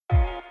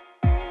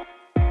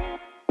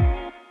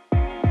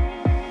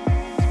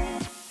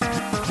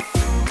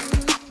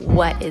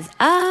What is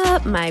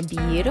up, my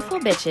beautiful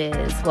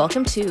bitches?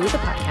 Welcome to the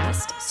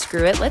podcast,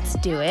 Screw It, Let's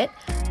Do It.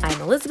 I'm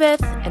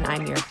Elizabeth, and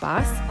I'm your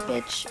boss,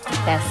 bitch,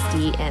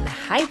 bestie, and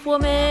hype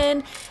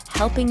woman,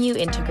 helping you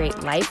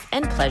integrate life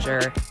and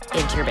pleasure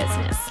into your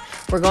business.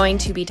 We're going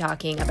to be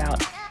talking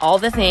about all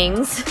the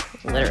things,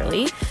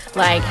 literally,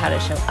 like how to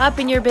show up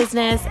in your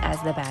business as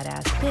the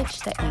badass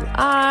bitch that you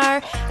are,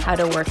 how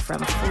to work from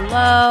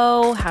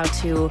flow, how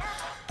to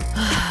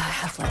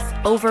have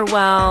less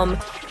overwhelm,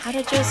 how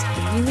to just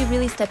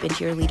really step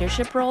into your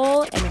leadership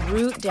role and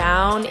root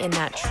down in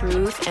that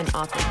truth and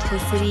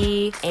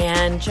authenticity,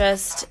 and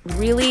just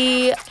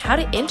really how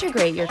to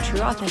integrate your true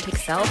authentic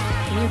self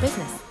in your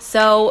business.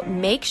 So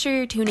make sure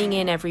you're tuning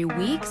in every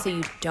week so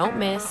you don't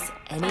miss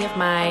any of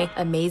my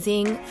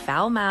amazing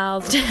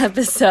foul-mouthed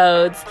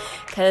episodes,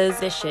 because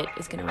this shit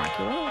is gonna rock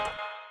your world.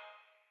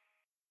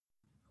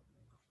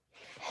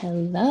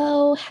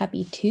 Hello,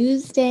 happy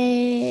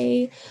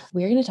Tuesday.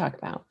 We're going to talk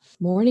about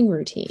morning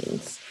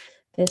routines.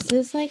 This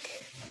is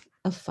like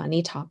a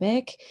funny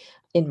topic,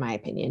 in my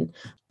opinion,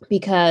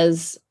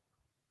 because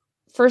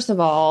first of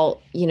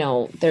all, you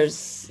know,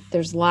 there's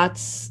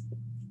lots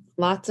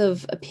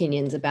of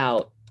opinions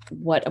about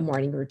what a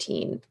morning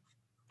routine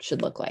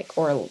should look like,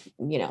 or,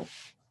 you know,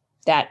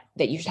 that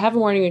you should have a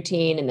morning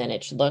routine and then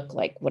it should look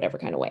like whatever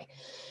kind of way.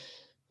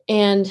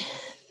 And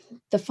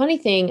the funny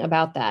thing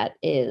about that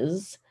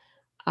is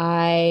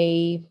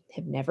I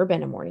have never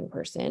been a morning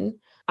person.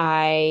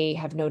 I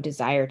have no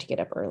desire to get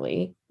up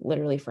early,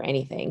 literally for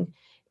anything.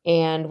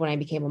 And when I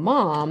became a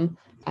mom,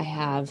 I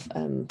have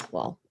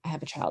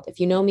a child. If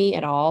you know me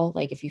at all,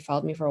 like if you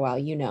followed me for a while,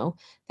 you know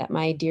that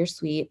my dear,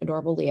 sweet,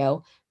 adorable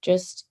Leo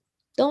just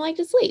don't like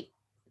to sleep.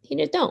 He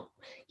just don't.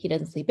 He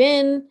doesn't sleep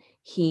in.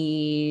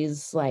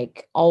 He's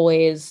like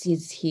always,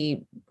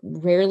 he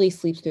rarely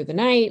sleeps through the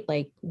night.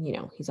 Like, you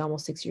know, he's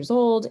almost 6 years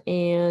old,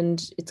 and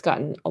it's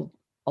gotten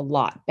a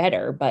lot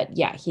better, but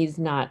yeah, he's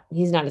not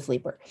a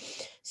sleeper.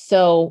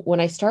 So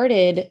when I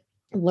started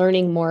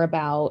learning more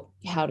about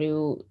how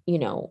to, you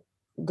know,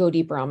 go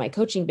deeper on my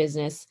coaching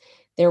business,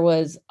 there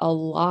was a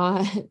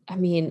lot. I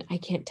mean, I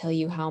can't tell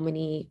you how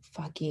many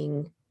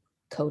fucking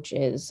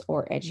coaches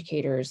or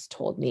educators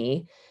told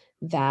me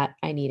that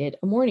I needed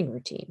a morning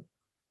routine.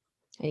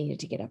 I needed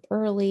to get up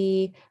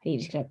early. I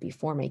needed to get up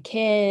before my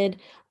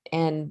kid.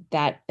 And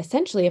that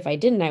essentially, if I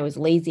didn't, I was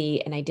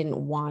lazy and I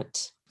didn't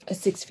want a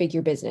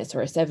 6-figure business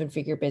or a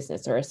 7-figure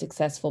business or a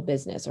successful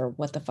business or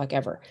what the fuck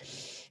ever.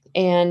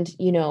 And,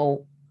 you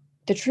know,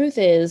 the truth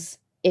is,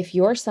 if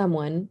you're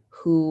someone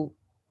who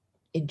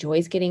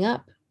enjoys getting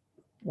up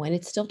when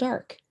it's still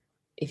dark,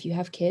 if you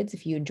have kids,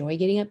 if you enjoy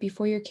getting up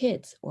before your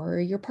kids or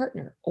your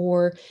partner,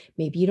 or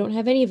maybe you don't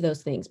have any of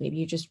those things, maybe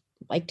you just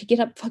like to get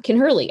up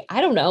fucking early.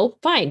 I don't know.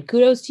 Fine.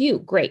 Kudos to you.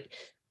 Great.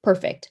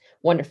 Perfect.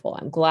 Wonderful.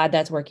 I'm glad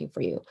that's working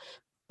for you.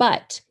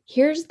 But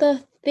here's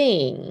the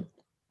thing.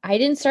 I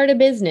didn't start a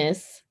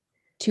business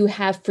to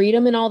have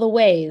freedom in all the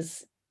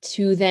ways,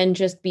 to then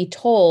just be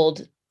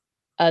told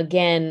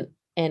again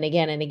and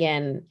again and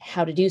again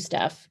how to do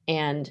stuff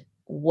and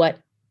what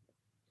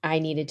I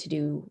needed to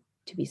do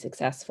to be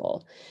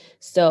successful.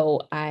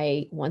 So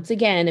I, once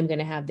again, am going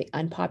to have the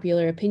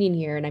unpopular opinion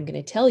here, and I'm going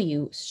to tell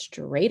you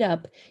straight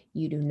up,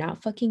 you do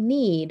not fucking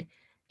need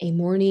a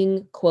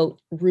morning,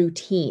 quote,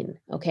 routine.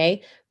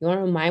 Okay. You want to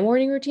know what my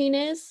morning routine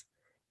is?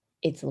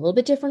 It's a little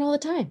bit different all the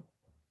time.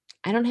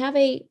 I don't have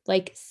a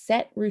like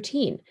set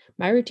routine.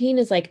 My routine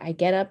is like I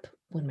get up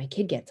when my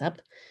kid gets up,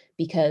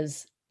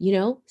 because, you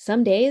know,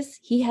 some days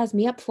he has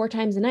me up 4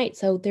 times a night.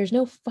 So there's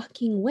no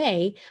fucking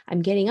way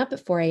I'm getting up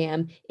at 4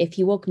 a.m. if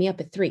he woke me up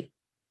at 3.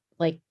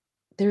 Like,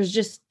 there's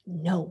just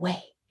no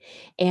way.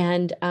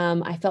 And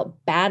I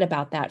felt bad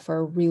about that for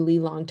a really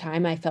long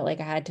time. I felt like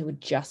I had to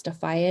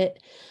justify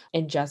it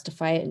and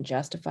justify it and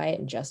justify it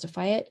and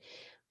justify it.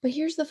 But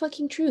here's the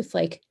fucking truth.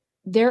 Like,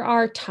 there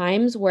are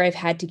times where I've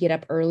had to get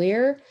up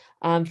earlier.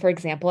 For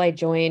example, I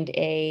joined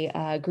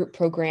a group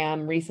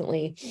program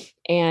recently,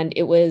 and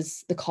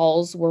the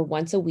calls were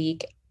once a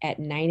week at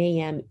 9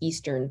 a.m.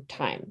 Eastern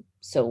time.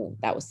 So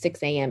that was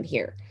 6 a.m.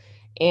 here.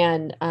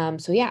 And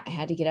so yeah, I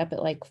had to get up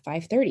at like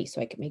 5:30 so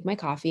I could make my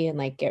coffee and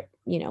like get,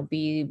 you know,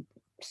 be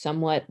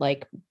somewhat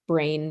like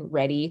brain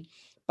ready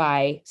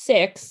by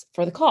 6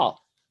 for the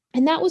call.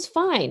 And that was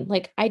fine.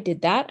 Like, I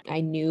did that. I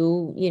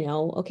knew, you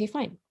know, okay,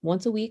 fine.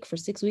 Once a week for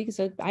 6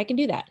 weeks, I can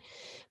do that.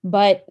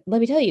 But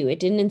let me tell you, it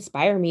didn't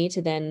inspire me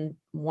to then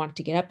want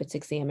to get up at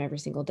 6 a.m. every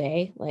single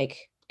day.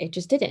 Like, it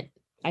just didn't.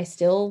 I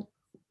still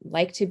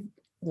like to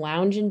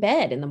lounge in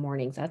bed in the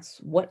mornings. That's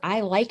what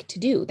I like to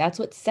do. That's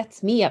what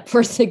sets me up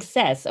for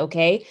success.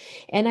 Okay.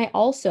 And I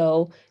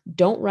also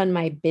don't run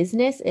my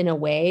business in a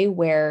way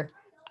where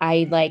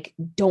I like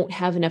don't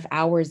have enough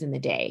hours in the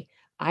day.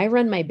 I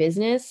run my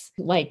business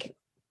like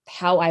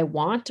how I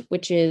want,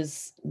 which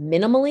is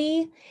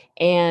minimally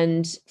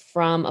and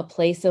from a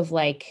place of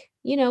like,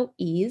 you know,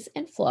 ease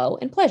and flow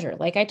and pleasure,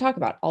 like I talk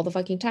about all the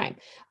fucking time.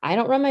 I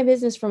don't run my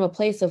business from a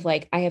place of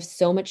like, I have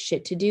so much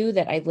shit to do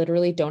that I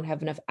literally don't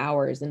have enough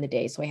hours in the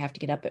day. So I have to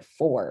get up at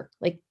 4.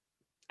 Like,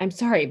 I'm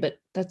sorry, but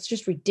that's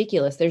just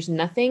ridiculous. There's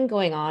nothing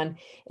going on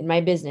in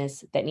my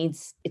business that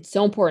it's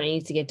so important. It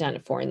needs to get done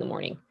at 4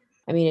 a.m.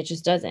 I mean, it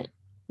just doesn't.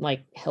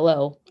 Like,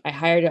 hello, I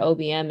hired an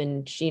OBM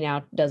and she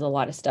now does a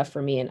lot of stuff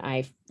for me. And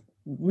I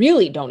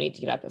really don't need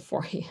to get up at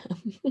 4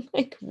 a.m.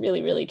 Like,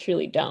 really, really,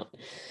 truly don't.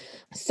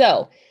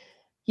 So,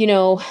 you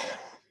know,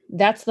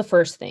 that's the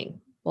first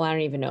thing. Well, I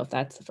don't even know if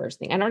that's the first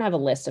thing. I don't have a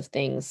list of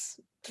things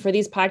for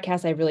these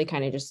podcasts. I really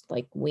kind of just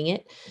like wing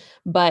it.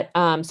 But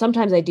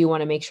sometimes I do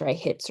want to make sure I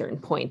hit certain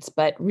points.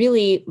 But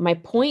really, my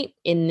point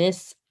in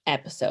this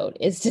episode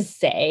is to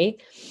say,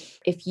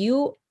 if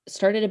you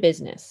started a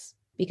business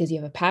because you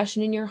have a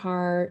passion in your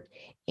heart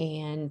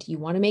and you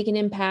want to make an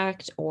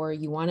impact, or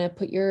you want to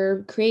put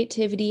your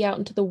creativity out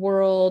into the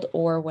world,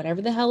 or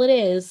whatever the hell it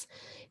is,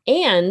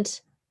 and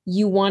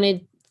you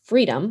wanted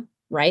freedom,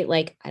 right?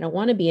 Like, I don't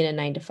want to be in a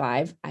 9 to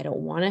 5. I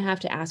don't want to have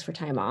to ask for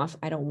time off.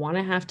 I don't want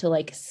to have to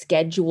like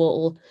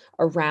schedule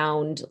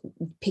around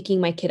picking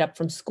my kid up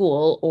from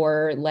school,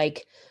 or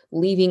like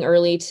leaving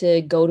early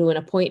to go to an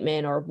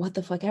appointment, or what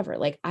the fuck ever.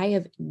 Like, I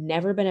have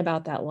never been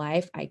about that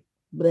life.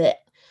 Bleh.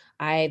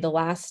 The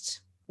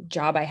last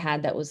job I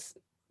had that was,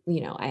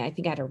 I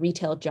think I had a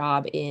retail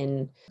job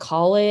in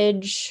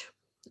college.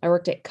 I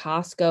worked at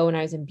Costco when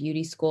I was in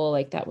beauty school.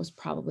 Like, that was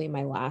probably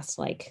my last,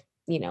 like,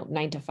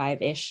 9 to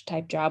 5-ish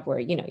type job where,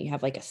 you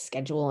have like a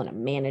schedule and a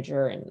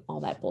manager and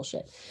all that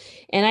bullshit.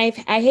 And I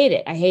hate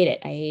it. I hate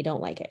it. I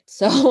don't like it.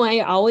 So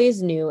I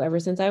always knew ever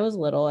since I was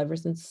little, ever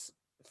since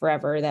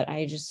forever, that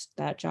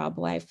that job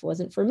life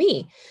wasn't for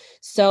me.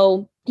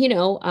 So,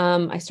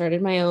 I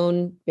started my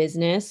own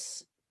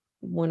business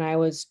when I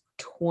was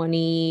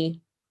 22,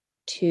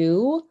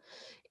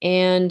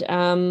 and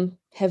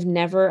I've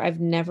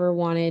never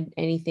wanted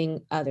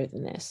anything other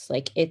than this.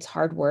 Like, it's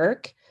hard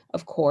work,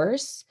 of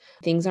course.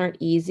 Things aren't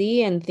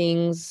easy and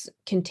things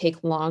can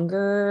take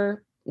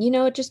longer.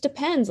 It just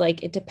depends.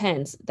 Like, it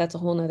depends. That's a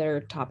whole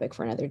nother topic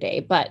for another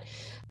day. But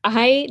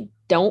I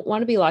don't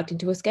want to be locked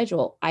into a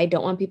schedule. I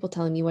don't want people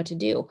telling me what to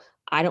do.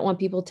 I don't want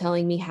people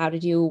telling me how to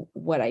do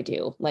what I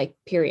do, like,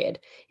 period.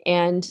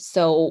 And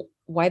so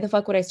why the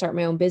fuck would I start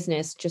my own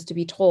business just to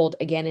be told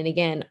again and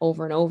again,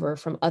 over and over,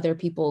 from other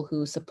people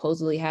who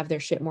supposedly have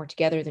their shit more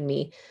together than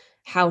me,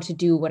 how to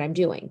do what I'm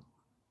doing?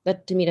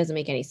 That to me doesn't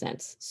make any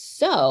sense.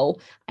 So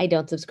I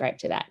don't subscribe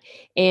to that.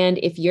 And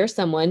if you're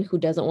someone who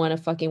doesn't want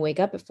to fucking wake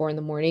up at 4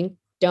 a.m,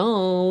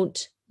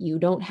 don't. You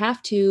don't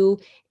have to.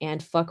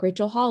 And fuck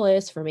Rachel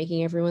Hollis for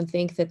making everyone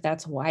think that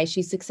that's why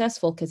she's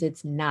successful, because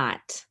it's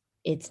not.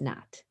 It's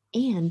not.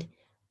 And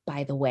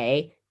by the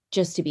way,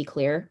 just to be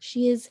clear,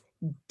 she is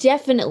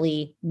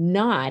definitely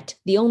not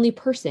the only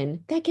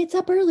person that gets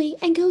up early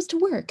and goes to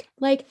work.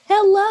 Like,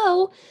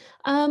 hello.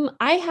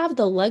 I have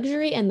the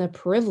luxury and the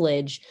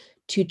privilege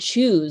to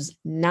choose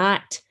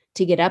not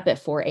to get up at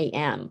 4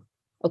 a.m.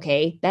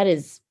 Okay.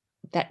 That's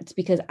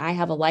because I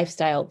have a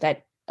lifestyle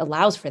that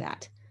allows for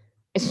that.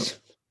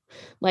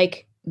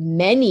 Like,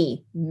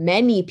 many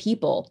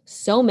people,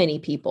 so many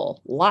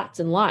people,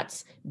 lots and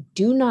lots,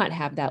 do not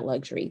have that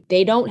luxury.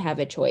 They don't have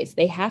a choice.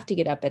 They have to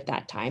get up at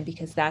that time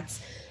because that's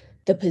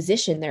the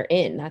position they're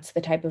in. That's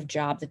the type of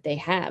job that they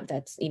have.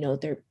 That's,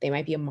 they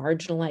might be a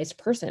marginalized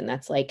person.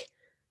 That's like,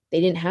 they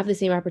didn't have the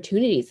same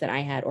opportunities that I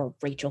had, or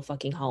Rachel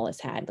fucking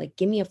Hollis had. Like,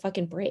 give me a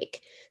fucking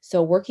break.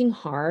 So working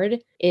hard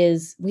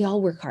we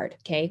all work hard.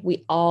 Okay.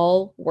 We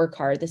all work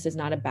hard. This is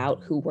not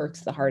about who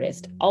works the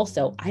hardest.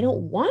 Also, I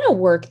don't want to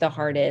work the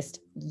hardest.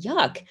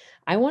 Yuck.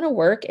 I want to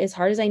work as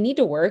hard as I need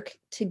to work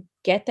to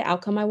get the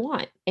outcome I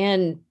want.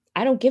 And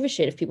I don't give a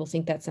shit if people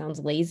think that sounds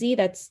lazy.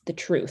 That's the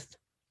truth.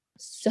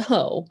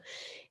 So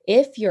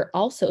if you're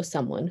also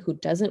someone who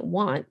doesn't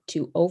want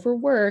to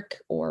overwork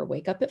or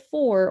wake up at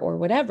 4 or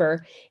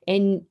whatever,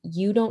 and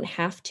you don't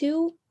have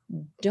to,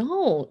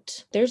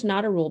 don't. There's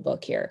not a rule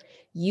book here.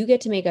 You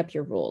get to make up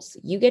your rules.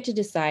 You get to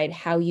decide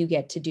how you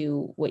get to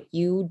do what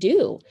you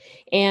do.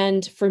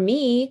 And for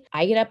me,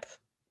 I get up,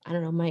 I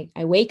don't know,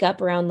 I wake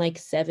up around like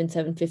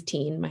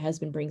 7:15. My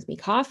husband brings me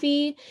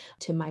coffee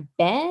to my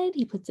bed.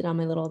 He puts it on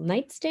my little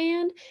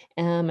nightstand.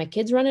 My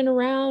kid's running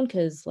around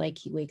because like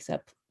he wakes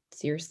up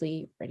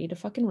seriously ready to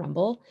fucking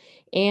rumble.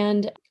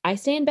 And I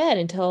stay in bed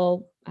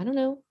until, I don't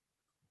know,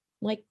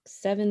 like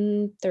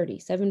 7:30,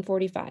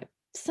 7:45,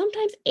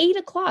 sometimes 8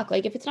 o'clock.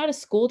 Like, if it's not a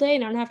school day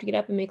and I don't have to get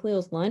up and make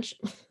Leo's lunch,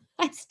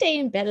 I stay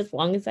in bed as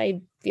long as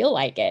I feel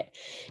like it,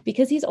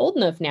 because he's old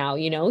enough now,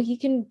 he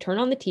can turn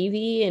on the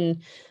TV,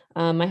 and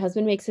my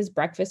husband makes his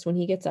breakfast when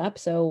he gets up.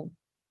 So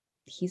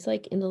he's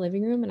like in the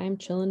living room and I'm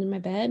chilling in my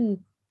bed. And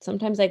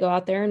sometimes I go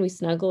out there and we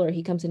snuggle, or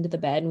he comes into the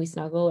bed and we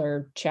snuggle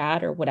or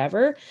chat or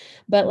whatever.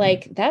 But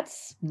like,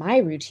 that's my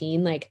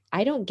routine. Like,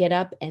 I don't get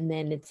up and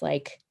then it's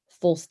like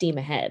full steam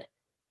ahead.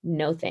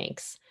 No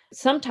thanks.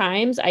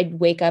 Sometimes I'd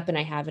wake up and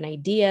I have an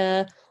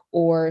idea,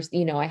 or,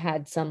 I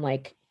had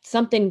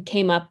something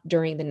came up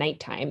during the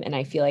nighttime and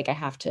I feel like I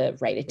have to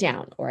write it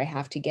down, or I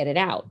have to get it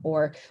out,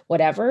 or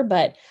whatever.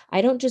 But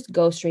I don't just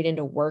go straight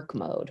into work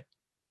mode.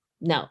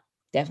 No,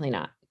 definitely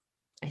not.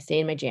 I stay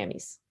in my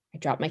jammies. I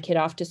drop my kid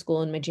off to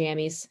school in my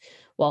jammies.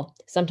 Well,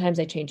 sometimes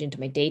I change into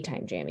my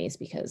daytime jammies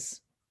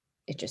because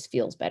it just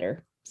feels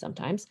better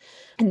sometimes.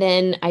 And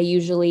then I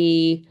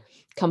usually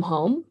come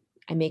home.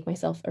 I make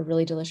myself a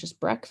really delicious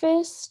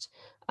breakfast.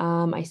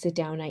 I sit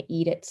down, I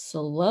eat it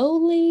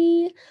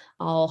slowly.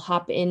 I'll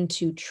hop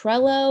into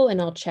Trello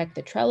and I'll check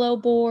the Trello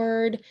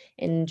board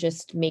and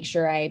just make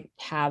sure I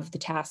have the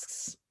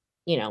tasks,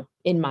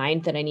 in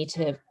mind that I need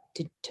to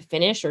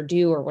finish or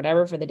do or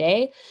whatever for the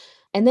day.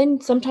 And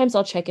then sometimes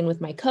I'll check in with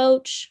my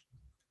coach.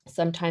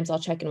 Sometimes I'll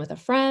check in with a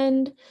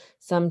friend.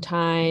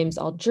 Sometimes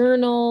I'll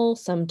journal.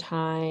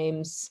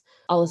 Sometimes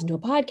I'll listen to a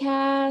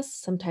podcast.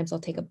 Sometimes I'll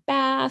take a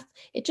bath.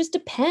 It just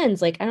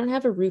depends. Like, I don't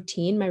have a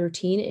routine. My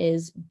routine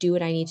is do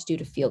what I need to do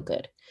to feel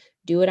good,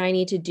 do what I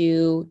need to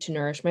do to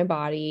nourish my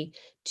body,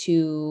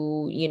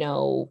 to,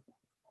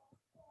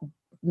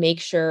 make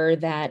sure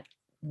that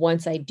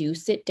once I do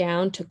sit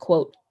down to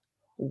quote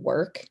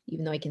work,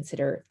 even though I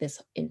consider this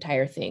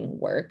entire thing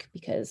work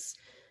because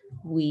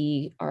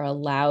we are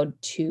allowed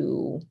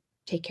to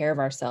take care of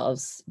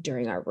ourselves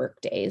during our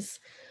work days.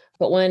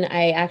 But when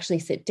I actually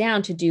sit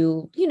down to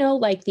do,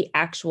 like the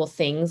actual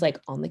things like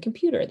on the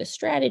computer, the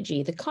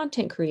strategy, the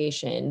content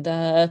creation,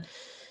 the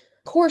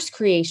course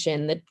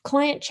creation, the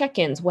client check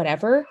ins,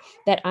 whatever,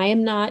 that I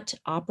am not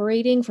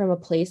operating from a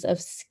place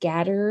of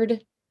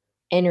scattered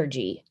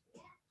energy.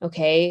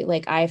 Okay.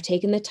 Like I've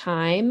taken the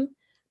time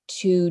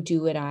to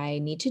do what I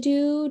need to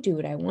do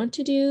what I want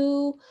to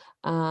do.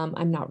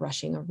 I'm not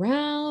rushing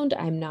around.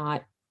 I'm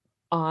not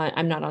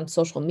on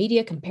social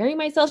media comparing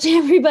myself to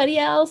everybody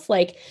else.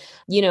 Like,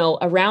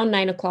 around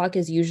 9 o'clock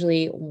is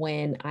usually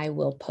when I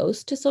will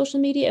post to social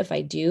media if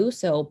I do.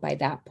 So by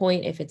that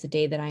point, if it's a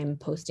day that I'm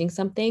posting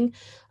something,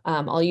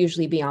 I'll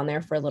usually be on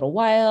there for a little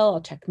while.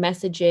 I'll check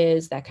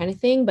messages, that kind of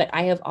thing. But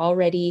I have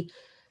already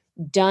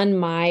done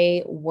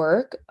my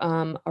work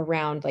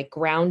around like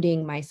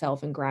grounding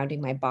myself and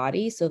grounding my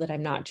body so that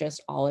I'm not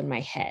just all in my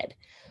head.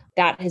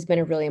 That has been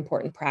a really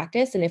important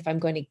practice. And if I'm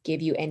going to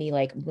give you any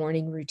like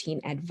morning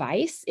routine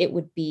advice, it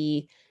would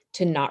be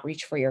to not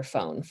reach for your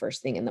phone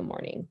first thing in the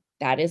morning.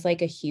 That is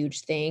like a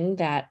huge thing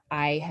that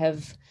I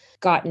have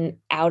gotten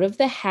out of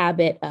the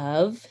habit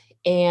of,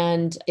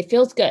 and it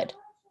feels good.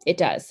 It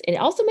does. And it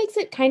also makes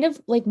it kind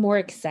of like more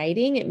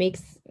exciting. It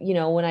makes,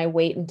 when I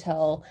wait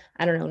until,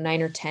 I don't know,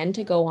 9 or 10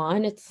 to go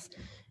on,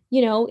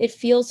 it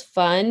feels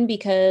fun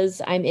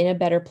because I'm in a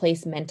better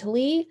place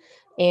mentally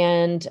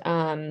and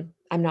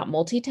I'm not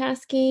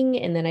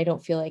multitasking. And then I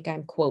don't feel like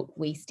I'm, quote,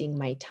 wasting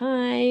my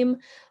time.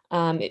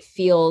 It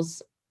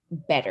feels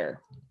better.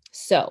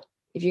 So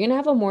if you're going to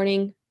have a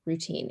morning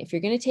routine, if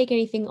you're going to take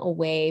anything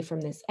away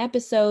from this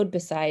episode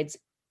besides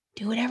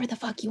do whatever the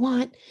fuck you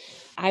want,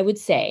 I would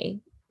say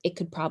it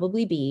could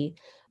probably be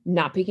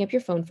not picking up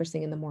your phone first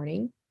thing in the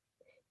morning,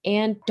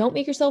 and don't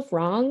make yourself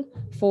wrong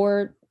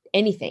for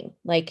anything.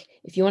 Like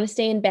if you want to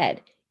stay in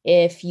bed,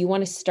 if you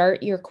want to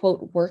start your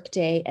quote work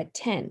day at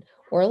 10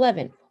 or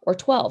 11 or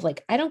 12,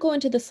 like I don't go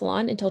into the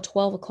salon until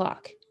 12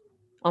 o'clock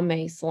on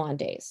my salon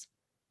days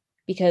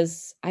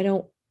because I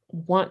don't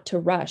want to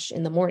rush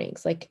in the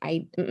mornings. Like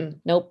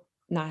nope,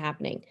 not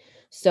happening.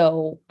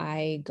 So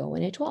I go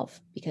in at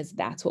 12 because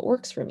that's what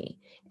works for me.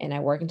 And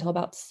I work until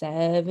about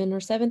 7 or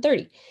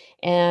 7:30.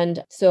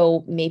 And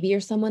so maybe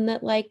you're someone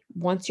that like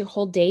wants your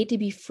whole day to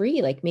be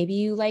free. Like maybe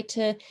you like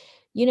to,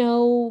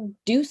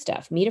 do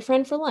stuff, meet a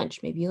friend for lunch.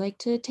 Maybe you like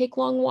to take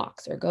long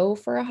walks or go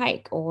for a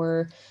hike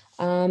or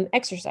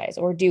exercise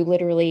or do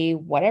literally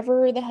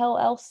whatever the hell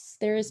else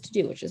there is to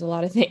do, which is a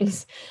lot of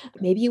things.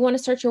 Maybe you want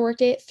to start your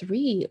workday at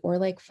 3 or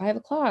like 5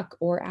 o'clock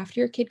or after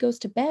your kid goes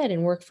to bed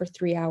and work for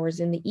 3 hours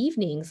in the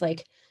evenings.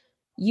 Like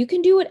you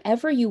can do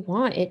whatever you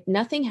want.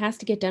 Nothing has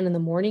to get done in the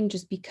morning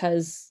just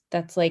because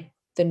that's like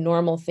the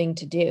normal thing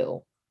to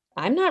do.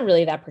 I'm not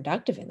really that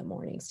productive in the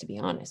mornings, to be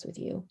honest with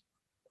you.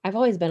 I've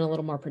always been a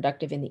little more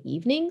productive in the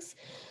evenings,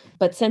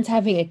 but since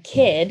having a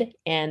kid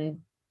and,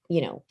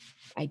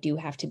 I do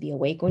have to be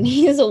awake when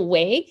he is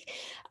awake,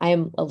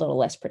 I'm a little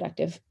less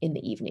productive in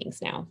the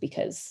evenings now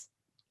because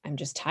I'm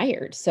just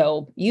tired.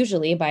 So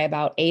usually by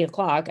about 8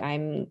 o'clock,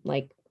 I'm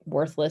like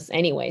worthless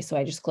anyway. So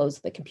I just close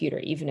the computer,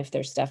 even if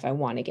there's stuff I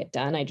want to get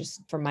done. I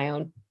just, for my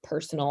own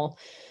personal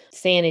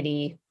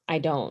sanity, I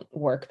don't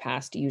work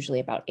past usually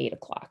about 8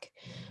 o'clock.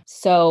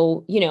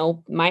 So,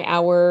 my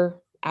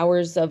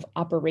hours of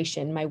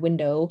operation, my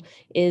window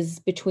is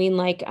between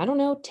like, I don't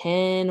know,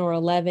 10 or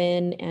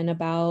 11 and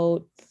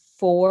about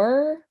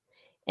 4.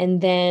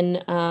 And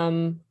then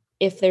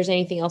if there's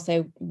anything else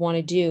I want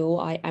to do,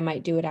 I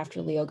might do it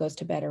after Leo goes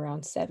to bed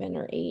around 7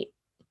 or 8.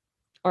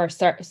 Or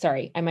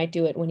sorry, I might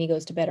do it when he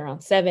goes to bed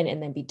around 7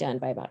 and then be done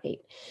by about 8.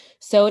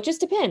 So it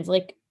just depends.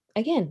 Like,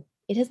 again,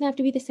 it doesn't have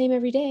to be the same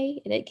every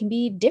day. It can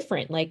be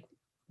different. Like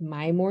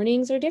my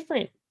mornings are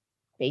different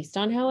based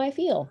on how I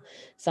feel.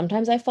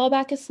 Sometimes I fall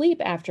back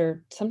asleep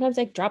sometimes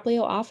I drop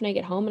Leo off and I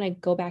get home and I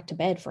go back to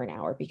bed for an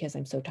hour because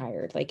I'm so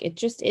tired. Like it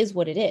just is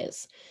what it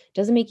is. It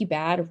doesn't make you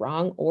bad,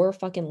 wrong, or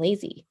fucking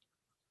lazy.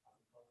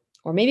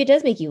 Or maybe it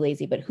does make you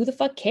lazy, but who the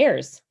fuck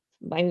cares?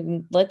 I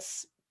mean,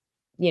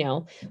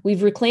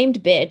 we've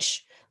reclaimed bitch.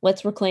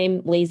 Let's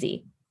reclaim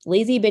lazy.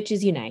 Lazy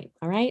bitches unite.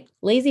 All right.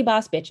 Lazy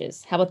boss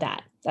bitches. How about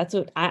that? That's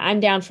what I'm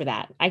down for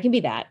that. I can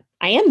be that.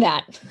 I am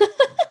that.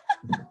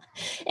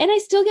 And I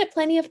still get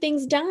plenty of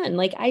things done.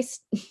 Like I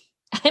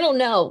don't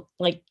know,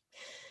 like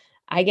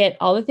I get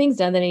all the things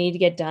done that I need to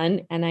get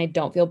done and I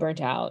don't feel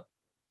burnt out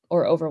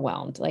or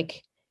overwhelmed.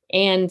 Like,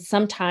 and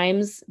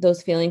sometimes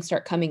those feelings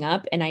start coming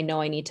up and I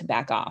know I need to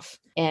back off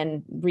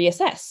and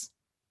reassess.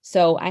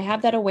 So I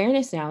have that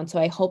awareness now. And so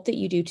I hope that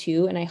you do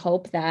too. And I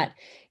hope that,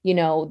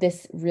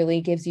 this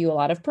really gives you a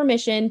lot of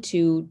permission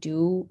to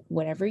do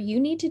whatever you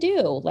need to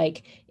do.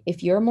 Like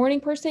if you're a morning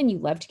person, you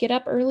love to get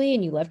up early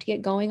and you love to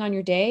get going on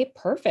your day,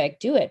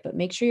 perfect, do it. But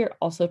make sure you're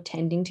also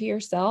tending to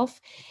yourself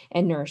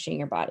and nourishing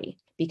your body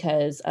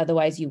because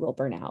otherwise you will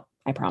burn out.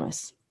 I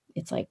promise.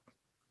 It's like,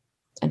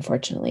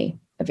 unfortunately,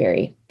 a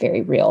very,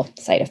 very real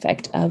side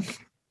effect of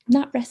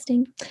not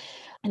resting.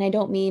 And I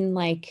don't mean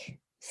like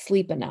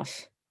sleep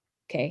enough.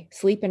 Okay.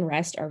 Sleep and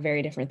rest are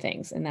very different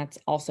things. And that's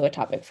also a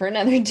topic for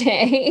another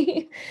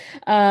day.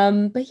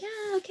 But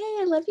yeah, okay.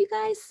 I love you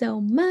guys so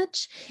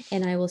much.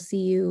 And I will see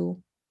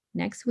you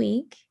next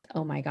week.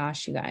 Oh my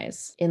gosh, you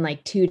guys. In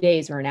like 2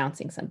 days, we're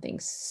announcing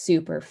something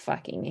super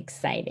fucking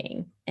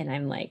exciting. And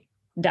I'm like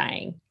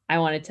dying. I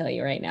want to tell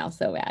you right now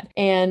so bad.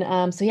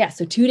 And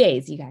so 2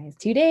 days, you guys.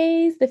 2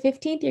 days, the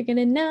 15th, you're going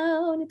to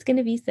know. And it's going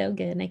to be so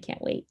good. And I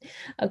can't wait.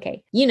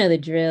 Okay. You know the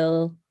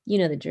drill. You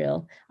know the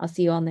drill. I'll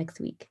see you all next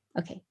week.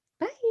 Okay.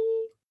 Bye.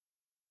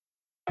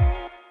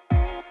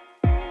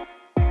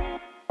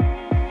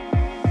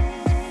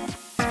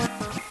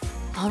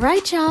 All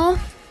right, y'all.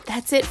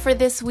 That's it for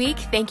this week.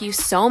 Thank you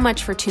so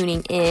much for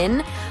tuning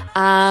in.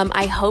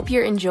 I hope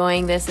you're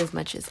enjoying this as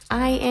much as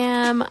I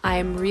am.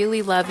 I'm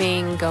really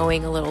loving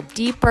going a little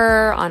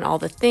deeper on all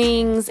the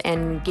things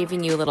and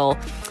giving you little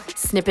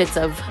snippets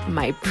of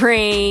my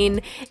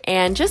brain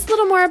and just a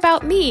little more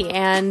about me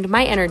and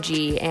my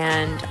energy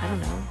and I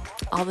don't know,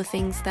 all the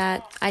things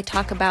that I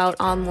talk about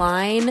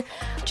online.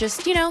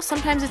 Just,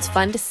 sometimes it's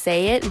fun to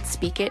say it and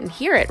speak it and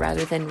hear it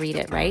rather than read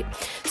it, right?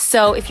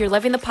 So if you're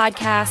loving the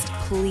podcast,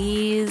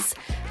 please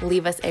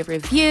leave us a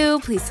review.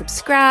 Please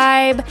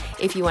subscribe.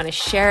 If you want to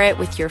share it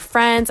with your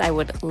friends, I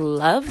would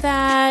love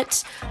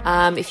that.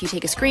 If you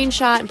take a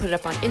screenshot and put it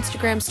up on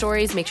Instagram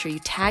stories, make sure you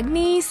tag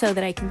me so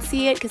that I can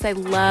see it because I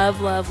love,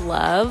 love,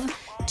 love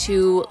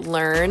to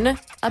learn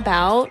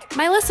about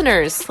my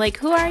listeners. Like,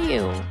 who are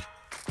you?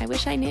 I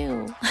wish I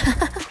knew.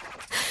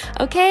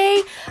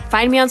 Okay,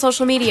 find me on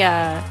social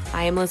media.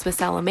 I am Elizabeth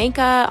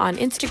Salamanca on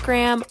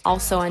Instagram,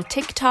 also on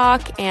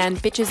TikTok, and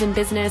Bitches in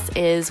Business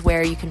is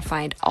where you can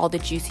find all the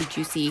juicy,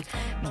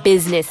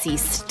 businessy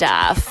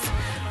stuff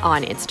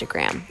on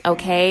Instagram.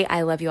 Okay,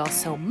 I love you all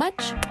so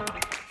much,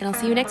 and I'll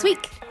see you next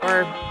week.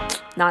 Or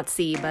not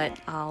see, but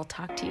I'll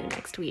talk to you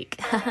next week.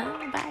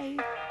 Bye.